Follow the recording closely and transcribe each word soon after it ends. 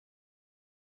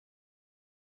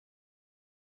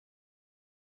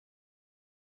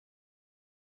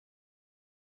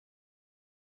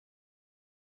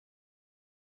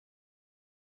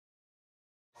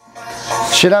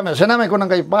Shiname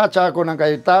kunankay pacha,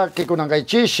 kunankay taki, kunankay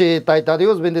chishi, taita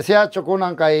Dios bendiciacho,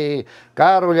 kunankay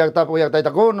caro, yaktapo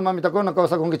yaktaita kun, mamita kun,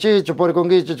 causa con gichicho, por con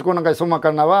gichicho, kunankay suma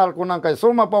carnaval, kunankay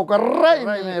suma pauca rey,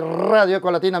 radio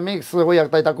Ecolatina Mix,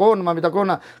 yaktaita kun, mamita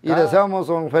kun, y deseamos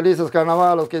un felices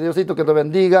carnavalos, que Diosito que te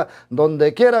bendiga,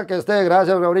 donde quiera que esté,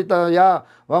 gracias, ahorita ya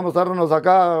vamos a darnos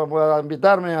acá, voy a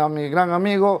invitarme a mi gran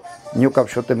amigo,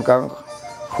 Ñucapxotemcan,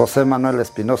 José Manuel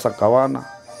Espinoza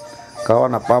Cabana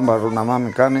Pamba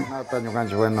runamami kani taño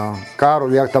canchi bueno caro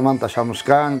llaqtamanta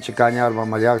shamushkanchi cañar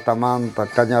mama llaqtamanta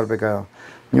cañarpika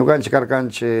ñukanchi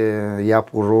karkanchi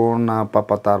yapuruna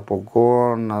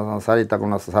papatarpukuna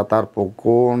saritakuna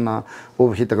satarpukuna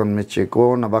uvijitakuna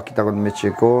michikuna vaquitakuna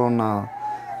michikuna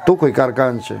tukuy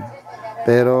karkanchi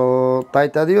pero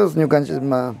tayta Dios ñukanchi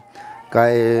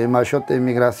kay mashote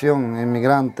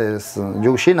inmigrantes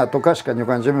yushina tokashka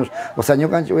ñukanchimish o sea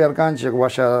ñukanchi uyarkanchi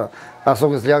washa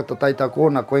azogues llaqta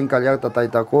taytakuna Cuenca llaqta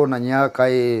taytakuna ña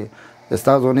kay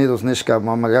Estados Unidos nishka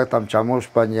mama llaqtam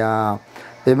chamushpa ña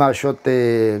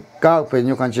imashote kawpe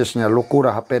ñukanchis ña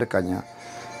locura haperka ña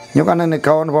ñukanene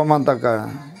kawanapamantaka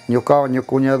ñukawan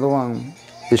ñukuñaduwan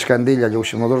ishkandilla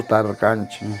llukshimudur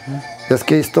tarkanchi es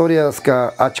que historias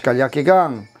ka achka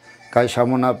llakikan kay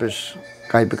shamunapish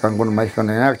kaypi kankuna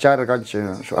mayjikuna charkanchi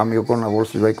shu amigukuna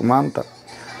bolsilloykumanta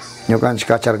ñukanchik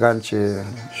kacharkanchi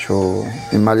shu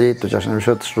imalito chashna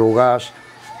imshutis rugash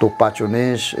tupachu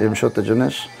nish imshutis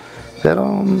nish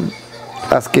pero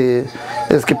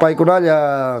es que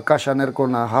paykunalla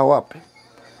kashanerkuna hawapi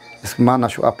es que mana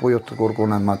shu apoyota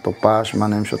kurkuna matopash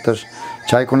mana imshutis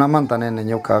chaykunamanta nene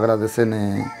ñuka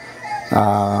agradecene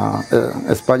a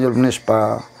español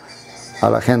nishpa a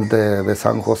la gente de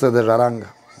San José de Raranga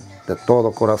de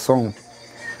todo corazón.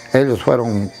 Ellos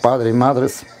fueron padres y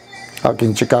madres aquí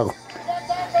en Chicago.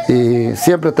 Y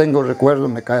siempre tengo recuerdos,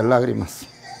 me caen lágrimas.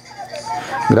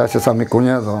 Gracias a mi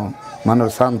cuñado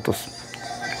Manuel Santos,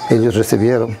 ellos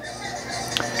recibieron.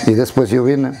 Y después yo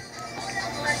vine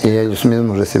y ellos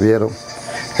mismos recibieron.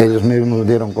 Ellos mismos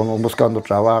dieron como buscando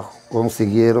trabajo,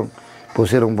 consiguieron,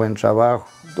 pusieron buen trabajo.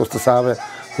 Usted sabe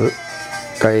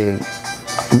que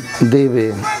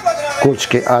debe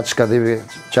kuchke achka debe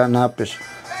chanapish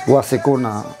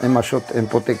wasikuna emashot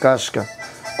empotekashka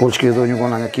kuchke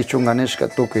doñukuna kichunganishka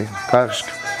tuki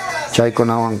kashka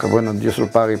chaykunawanka bueno Dios lo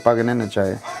pague nene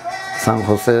chay San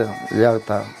José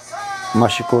llaqta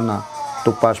mashikuna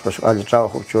tupashpash alli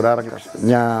trabajo churarka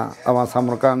ña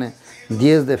avanzamos kani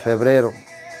 10 de febrero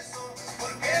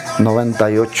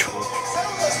 98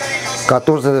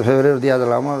 14 de febrero día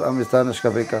del amor amistad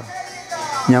nishkapika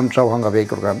ñam trabajanga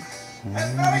bekurkan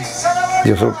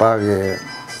Dios lo pague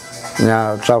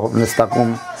ya trabajo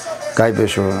nestacum kaybe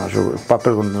shu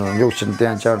papel con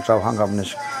yuchintean chan trabajangam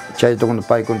nish chayto con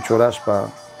pay con churaspa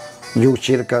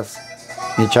yuchirkas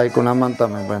y chay con amanta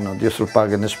bueno Dios lo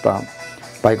pague nishpa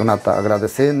pay con ata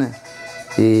agradecene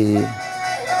y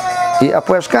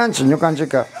apoyas cancha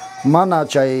ñukanchika mana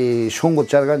chay shungo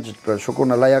charganchi pero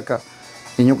shukuna layaka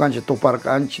y ñukanchi tupar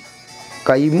canchi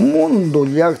kay mundo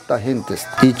llaqta gentes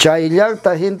y chay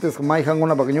llaqta gentes mayjan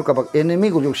una paqueñuca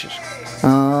enemigo yuxis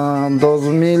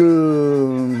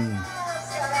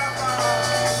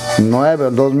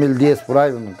 2009 2010 por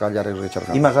ahí callar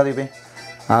Richard y más radio ve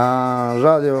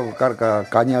radio carca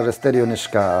caña estéreo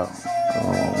nishka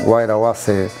guaira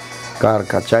wase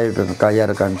carca chay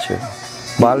callar canche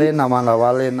valena mala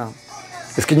valena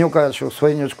es que ñuca sus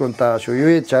sueños cuenta su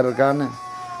yui chargane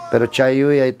pero chay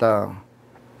yui ahí está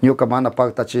ñuka mana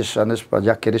pakta chish anespa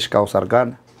ya quieres causar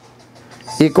gana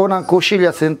y konan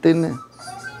kushilla sentine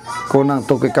konan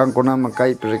toque kan konan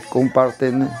kai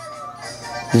compartene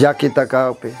ya kita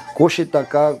kape kushita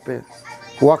kape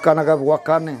wakana gab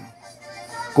wakane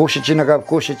kushichina gab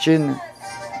kushichine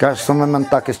kas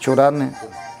somemanta que churane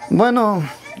bueno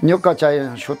ñuka chay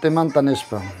shote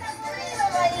mantanespa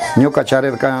ñuka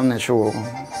charer kan shu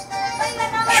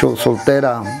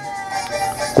soltera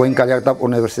Cuenca llaqta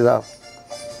universidad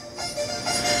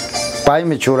Pai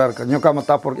mi churar ñuka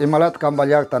matapur imalat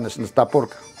kambayakta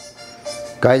nestapurka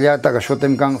kay llaqta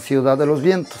kashotemkan ciudad de los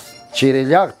vientos chire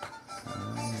llaqta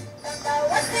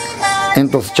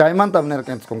entonces chaymanta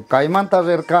con kaymanta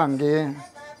rerkange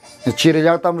chire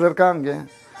llaqtam rerkange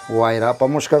wayrapa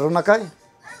mushkaruna kay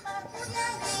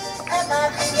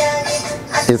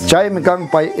es chaymi kan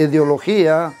pay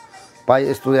ideología pay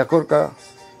estudiakurka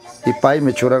y pay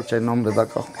mi churar chay nombre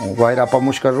daka wayrapa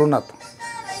mushkarunata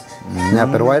ña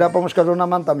pero guaira pamos que una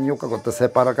manta miñuca que te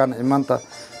separa can y manta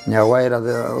ña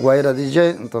guaira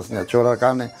DJ entonces ña chora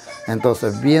cane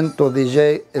entonces viento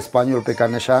DJ español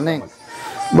pecaneshane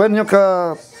bueno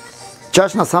ñuca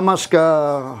chashna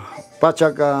samashka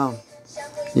pachaka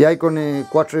Y ahí con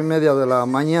 4:30 de la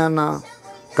mañana,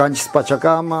 canchis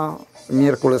Pachacama,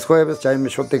 miércoles, jueves, chay me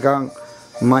shotican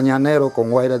mañanero con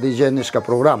Guaira DJ Nishka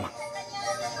programa.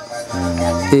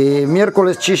 Y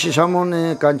miércoles chishi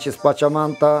chamone, canchis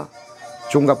Pachamanta,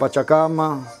 chunga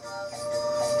Pachacama,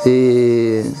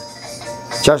 y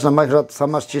chasna maigrat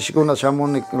samas chishikuna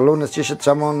chamone, lunes chishi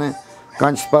chamone,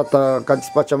 canchis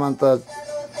Pachamanta,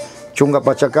 chunga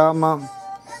Pachacama,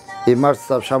 y martes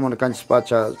chamone canchis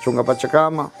chunga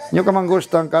Pachacama. Ñuka man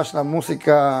gustan kasna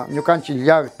música, ñukanchi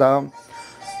llakta,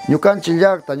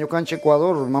 ñukanchi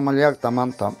Ecuador, mama llakta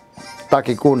manta,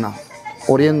 takikuna,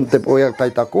 oriente poyak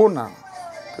taitakuna,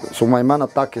 sumaymana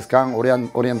takis kan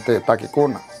oriente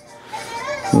takikuna,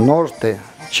 norte,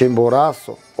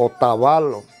 Chimborazo,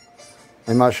 Otavalo,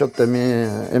 imashote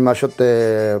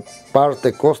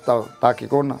parte costa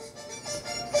takikuna,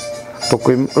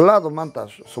 toku lado manta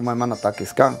sumaymana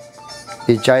takis kan,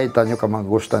 y chayta ñuka man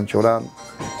gustan churan.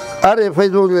 Are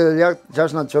Facebook ya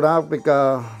chasna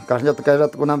churapika, kasñata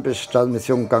kayrat kunampish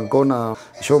transmisión kankuna,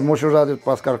 show muchos radios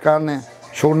pascarcane,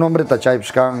 show nombre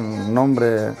tachaypskan,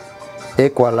 nombre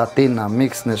Equa Latina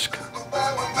Mixneshka.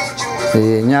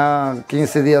 Y ya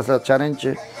 15 días la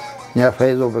charenche, ya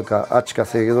Facebook achka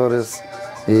seguidores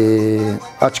y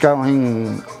achka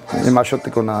in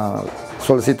machote con a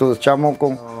solicitud de chamo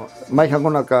con maihan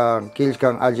con ka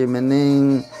kilkan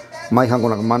aljimenin, maihan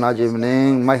con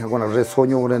manajimenin, maihan con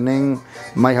resoño renen,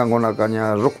 maihan con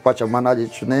kaña rukpacha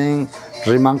manajichunen,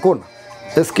 rimancona.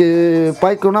 Es que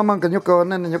pai con una manca ñuka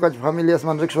nene ñuka familias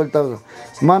man rexolta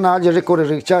mana alje recorre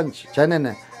richanch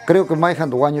chanene creo que maihan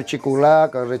do año chicula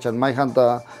ka rechan maihan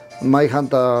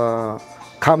ta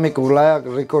kamikula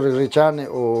recorre richane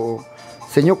o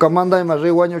señor kamanda ma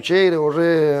re año chere o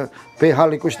re pe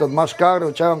hali kusta más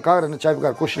caro chan caro ne chay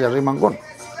ka kushia rimangon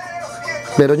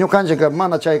pero ñuka ka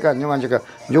mana chay ka ñuka ka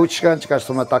yuchkan ka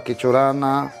soma taki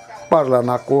chorana parla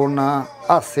na kona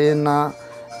acena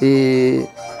y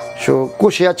Sho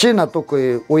kushia china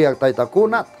toque uyak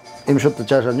taitakuna, imshot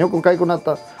chasha nyokun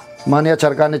kaikunata, mania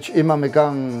charkanich imam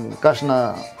kan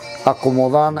kasna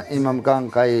acomodana, imam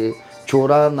kan kai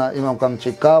churana, imam kan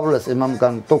chikables, imam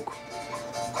kan tuk.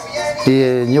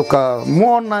 Y nyuka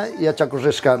mona y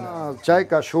achakushkan,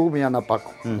 chaika shumi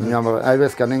anapako. Hay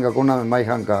veces que ninga kuna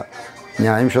maihanka,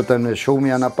 nya imshoten shumi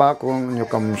anapako,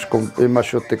 nyuka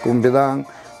imashote kumbidan,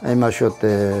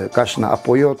 imashote kasna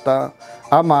apoyota.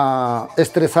 Ama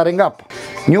estresar en gap.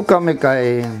 Ñuka me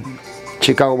cae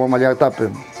Chicago Mamayatape.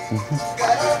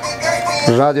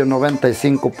 Radio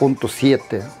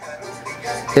 95.7.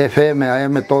 FM,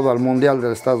 AM, todo al mundial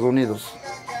de Estados Unidos.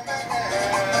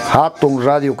 Hatun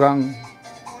Radio Can.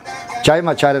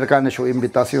 Chayma charerkane su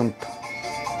invitación.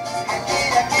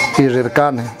 Y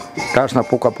rerkane. Kasna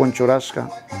puka ponchurashka.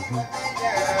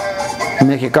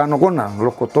 Mexicano gona,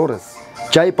 locutores.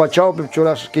 Chay pachao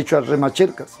pichurash kichwa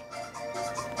remachirkas.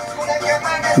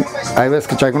 Hay veces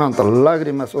que chay con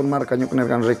lágrimas son marca yo con el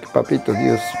gan rek papito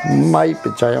Dios mai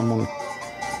pichayamon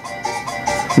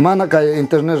mana que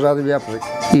internet radio ya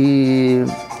y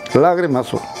lágrimas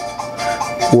son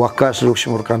huacas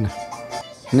luxmorcane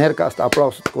nerca hasta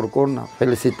aplausos corcona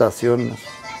felicitaciones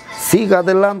siga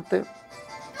adelante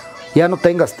ya no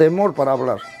tengas temor para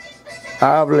hablar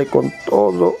hable con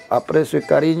todo aprecio y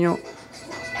cariño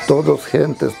todos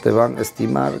gentes te van a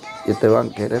estimar y te van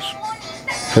a querer.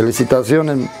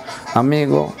 Felicitaciones,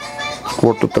 amigo,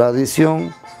 por tu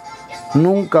tradición.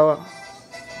 Nunca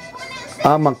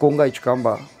ama conga y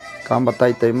camba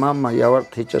taita y mama y ahora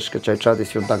te echas que chay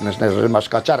tradición tan es más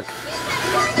cachar.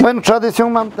 Bueno,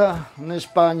 tradición manta en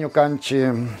España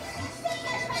canche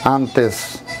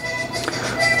antes.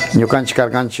 Yo canche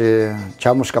carganche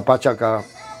chamos capachaca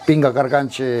pinga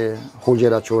carganche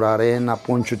jujera churarena,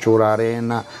 poncho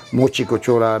churarena, mochico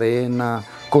churarena.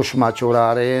 Kushma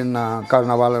churarena,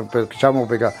 carnaval, chamo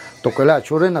pega, toquela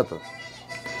churena.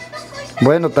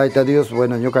 Bueno, taita Dios,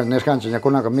 bueno, yo can nescanche, ya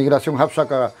con la migración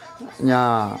hapsaka,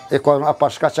 ya ecuador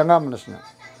apascachangamnes,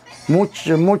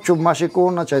 mucho más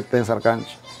icona, chay pensar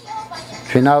canche.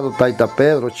 Finado taita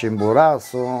Pedro,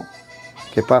 Chimborazo,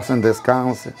 que pasen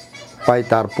descanse,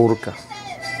 paitar purca,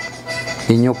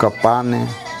 y ñuca pane,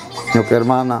 ñuca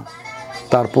hermana,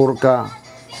 tarpurca,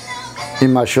 y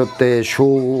machote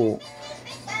shu.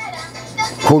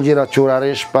 Jujira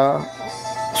churarespa,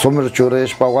 somer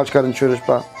churespa, huachkarin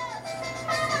churespa,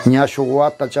 ña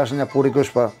shuguata chasña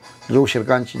puricuspa, luxir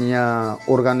canchi, ña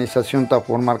organización ta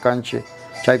formar canchi,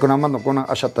 chay con amando con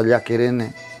ashata ya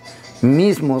querene,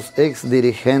 mismos ex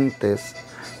dirigentes,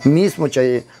 mismo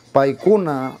chay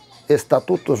paikuna,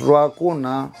 estatutos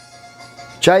ruacuna,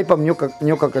 chay pam ñuka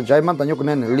chay manta ñuka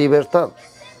nene, libertad,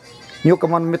 ñuka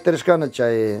man meterishkana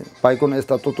chay paykuna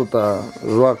estatututa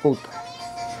ruwakuta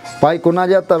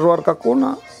paykunallata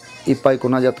ruwarkakuna y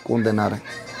paykunallata condenaran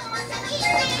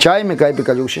chaymi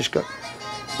kaypika llushishka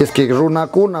es que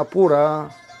runakuna pura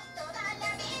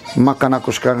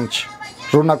makanakushkanchik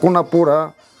runakuna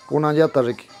pura kunallata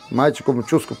riki maychu como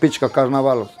chusku pichka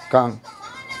carnaval kan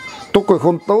tukuy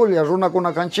juntulla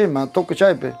runakuna kanchima tukuy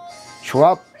chaypi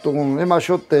shuatun ima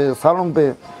shute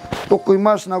salonpi tukuy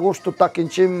mashna gusto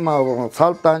takinchima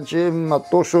saltanchima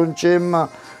tushunchima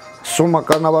suma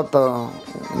carnavalta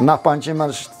napanchima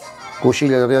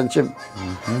kushilla rianchima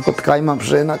kayman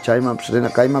rina chayman rina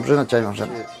kayman rina chayman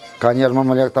rina kañar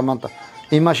mama llaktamanta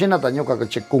imaginata ñuka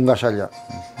chay kungashalla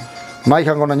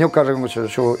mayjankuna ñuka rinkuchu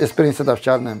shu experienciata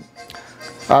charne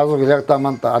Azo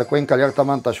llaktamanta Arcuenca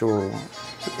llaktamanta shu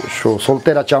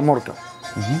soltera chamorka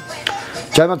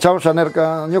chayman chawsha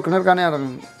nerka ñuka nerka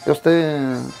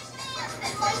usted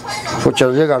pucha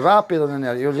llega rápido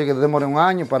yo llegué demoré un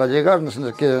año para llegar no sé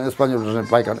qué español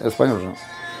español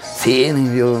sí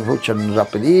yo pucha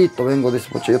rapidito vengo dice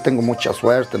pucha yo tengo mucha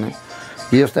suerte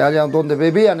y usted allá donde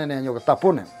vivían yo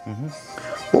tapone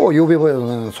oh yo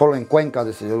vivo solo en Cuenca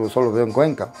dice yo solo vivo en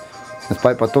Cuenca es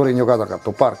paipaturi yo cada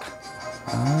toparca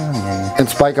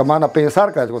entonces paika mana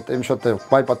pensar que emshote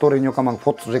paipaturi yo kaman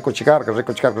fotos recochicar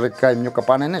yo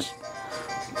kapanenes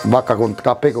vaca con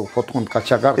capego foto con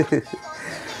cachacar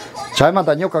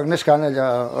chaymanta yo kagnescan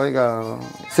ella oiga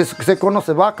se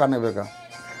conoce vaca nevega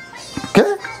 ¿qué?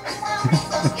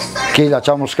 Que la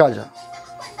chamuscalla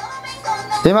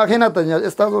imagínate en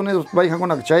Estados Unidos vayan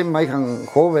una vayan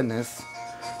jóvenes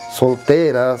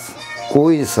solteras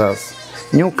cuisas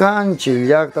ñukanchi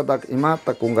llaktatak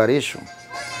imata kungarishu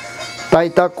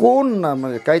taytakuna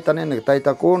kaytanene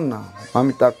taytakuna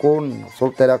mamitakuna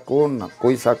solterakuna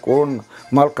cuisakuna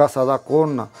mal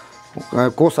casadakuna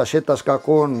cosa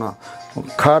shetashkakuna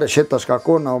kare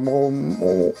shetashkakuna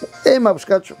ema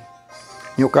buscacho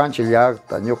ñukanchi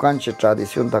llakta ñukanchi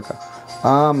tradición taka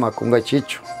ama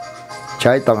kungachichu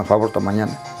chayta a favor ta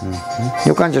mañana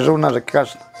ñukanchi runa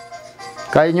rekashna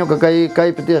kay ñuka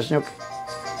kay pitias ñuka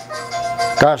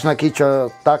kashna kichwa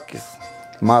takis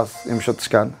más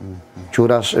emshotishkana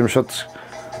churas emshotish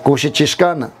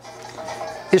kushichishkana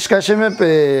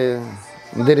ishkashimepe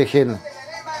dirigir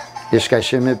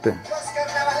ishkashimepe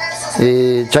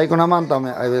y chaykunamanta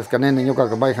hay veces kanene ñuka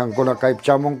mayjankuna kay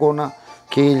chamonkuna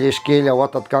killa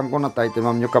watatkankuna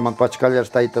taytamam ñukaman pachkallar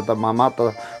taytata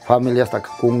mamata familiasta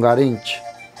kungarinchi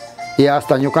y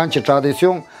hasta ñukanchi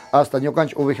tradición hasta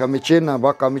ñukanchi oveja michina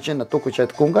vaca michina tukuy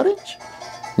chayta kungarinchi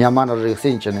ñamana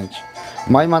riqsinchi ninchi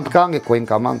maymanta kanki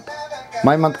Cuencamanta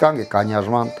maymanta kanki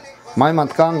Cañarmanta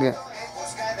maymanta kanki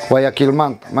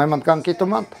Guayaquilmanta maymanta kanki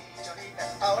Quitumanta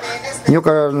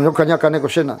ñuka ña kane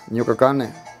kushina ñuka kane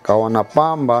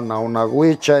Kawanapamba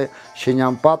Naunahuichay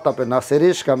Shiñampatapi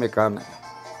nacerishkami kane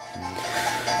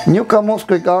ñuka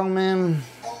muskuy kanmi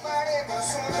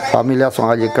familiason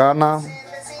allicana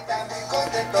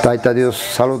Tayta Dios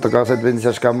salud kaset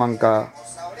bendicionkamanka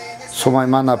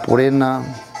sumaymana purina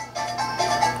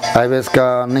hay veces que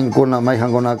ninguna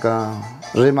mayjankunaka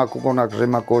rimakukunaka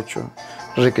rimakuchu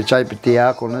riki chaypi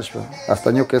tiyakunispa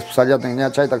hasta ñuka especialidad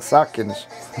ña chaytak sakinish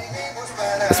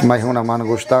es mayjankuna mana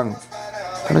gustan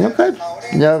pero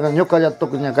ñuka ya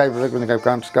tukuy ña kaypi riku ña kaypi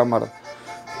kanchis cámara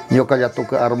ñuka ya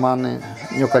tukuy armani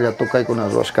ñuka ya tukaykuna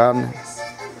ruwashkani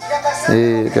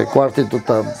y kay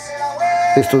cuartituta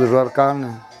estudio ruwarkani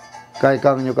kay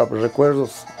kan ñukapi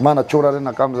recuerdos mana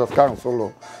churarina cambios kan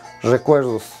solo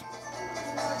recuerdos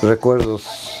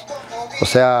o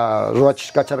sea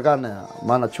ruwachishkacharkani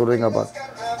mana churingapas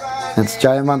entonces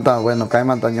chaymanta bueno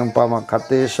kaymanta ñumpama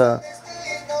katisha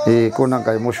y kunan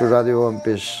kay mushu radio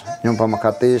pish ñumpama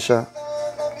katisha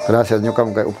gracias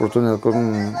ñukaman kay oportunidad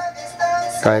kun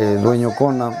kay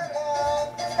dueñokuna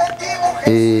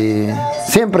y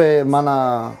siempre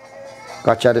mana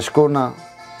kacharishkuna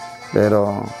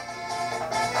pero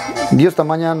Dios esta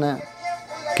mañana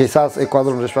quizás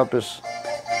Ecuador respapes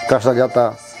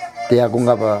kasallata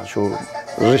tiakungapa su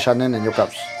rishanene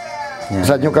ñukaps o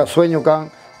sea ñuka sueño kan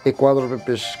Ecuador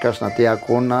pepes kasna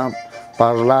tiakuna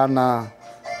parlana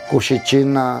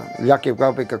kushichina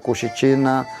llakipkapika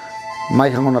kushichina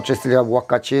mayjankuna chistilla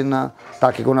wakachina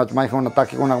takikuna mayjankuna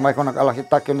takikuna mayjankuna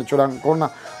alajitakiuna churankuna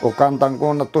o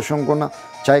cantankuna tushunkuna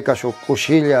chayka shu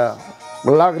kushilla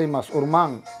lágrimas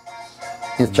urman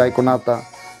chaykunata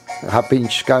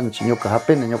hapinchkanchi ñuka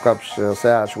hapini ñukapish o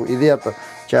sea su ideata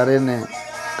charene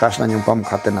kashna ñumpam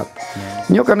katenata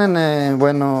ñuka nene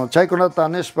bueno chaykunata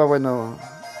nishpa bueno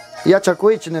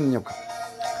yachakuychi nene ñuka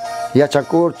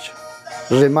yachakurchi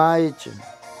rimaychi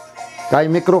kay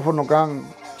micrófono kan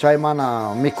chay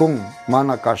mana mikun,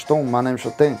 mana castón, mana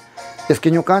emshoten. Es que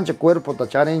no canche cuerpo ta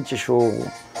charinchi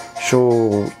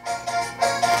su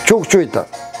chukchuita.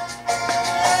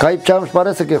 Kai chams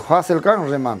parece que hace can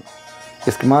reman.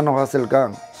 Es que mano hace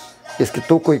can. Es que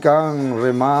tuco y can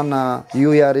remana,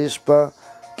 yuyarispa,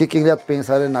 que quería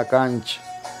pensar en la cancha.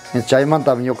 En chayman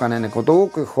también canene, con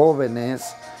tuco y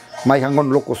jóvenes, maijangon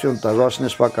locución ta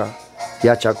rosnes pa acá,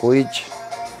 ya chacuich.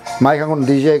 Maijangon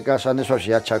DJ casanes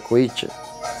ya chacuich.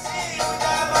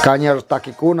 Cañar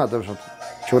taquicuna,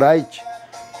 churaich.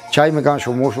 Chay me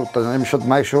canso mucho, tenemos shot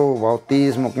maisho,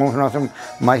 bautismo, confirmación,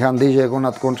 maijan DJ con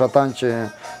una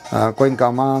contratante, Cuenca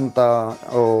Manta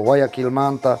o Guayaquil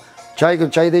Manta. Chay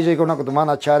DJ con una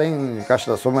mana charen,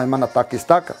 casi soma mana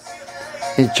taquistaca.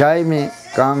 Y chay me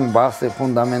can base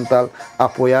fundamental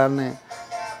apoyarme,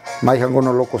 maijan con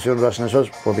una locución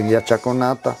rasnesos, podría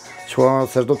chaconata, su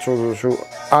sacerdote, su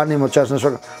ánimo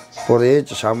chasnesos, por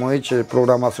hecho, samoich,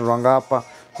 programación rangapa.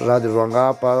 Radio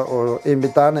Rangapa o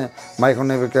invitarme, me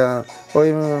dijo que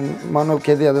hoy Manuel,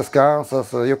 ¿qué día descansas?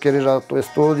 Yo quiero ir a tu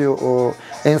estudio o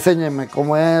enséñame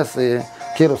cómo es,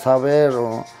 quiero saber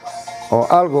o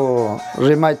algo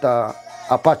rimaita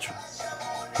apacho.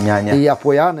 Y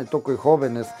apoyarme, toco y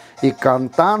jóvenes y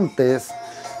cantantes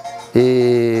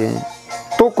y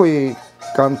toco y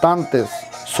cantantes,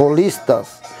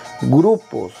 solistas,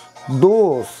 grupos,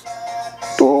 dúos,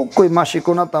 toco y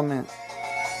machicona también.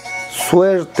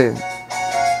 Suerte,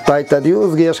 Taita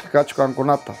Dios, guías que cacho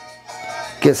canconata,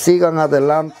 que sigan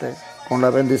adelante con la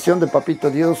bendición de Papito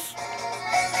Dios.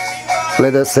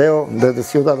 Le deseo desde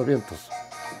Ciudad de Vientos,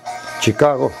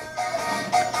 Chicago,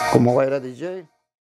 como era DJ.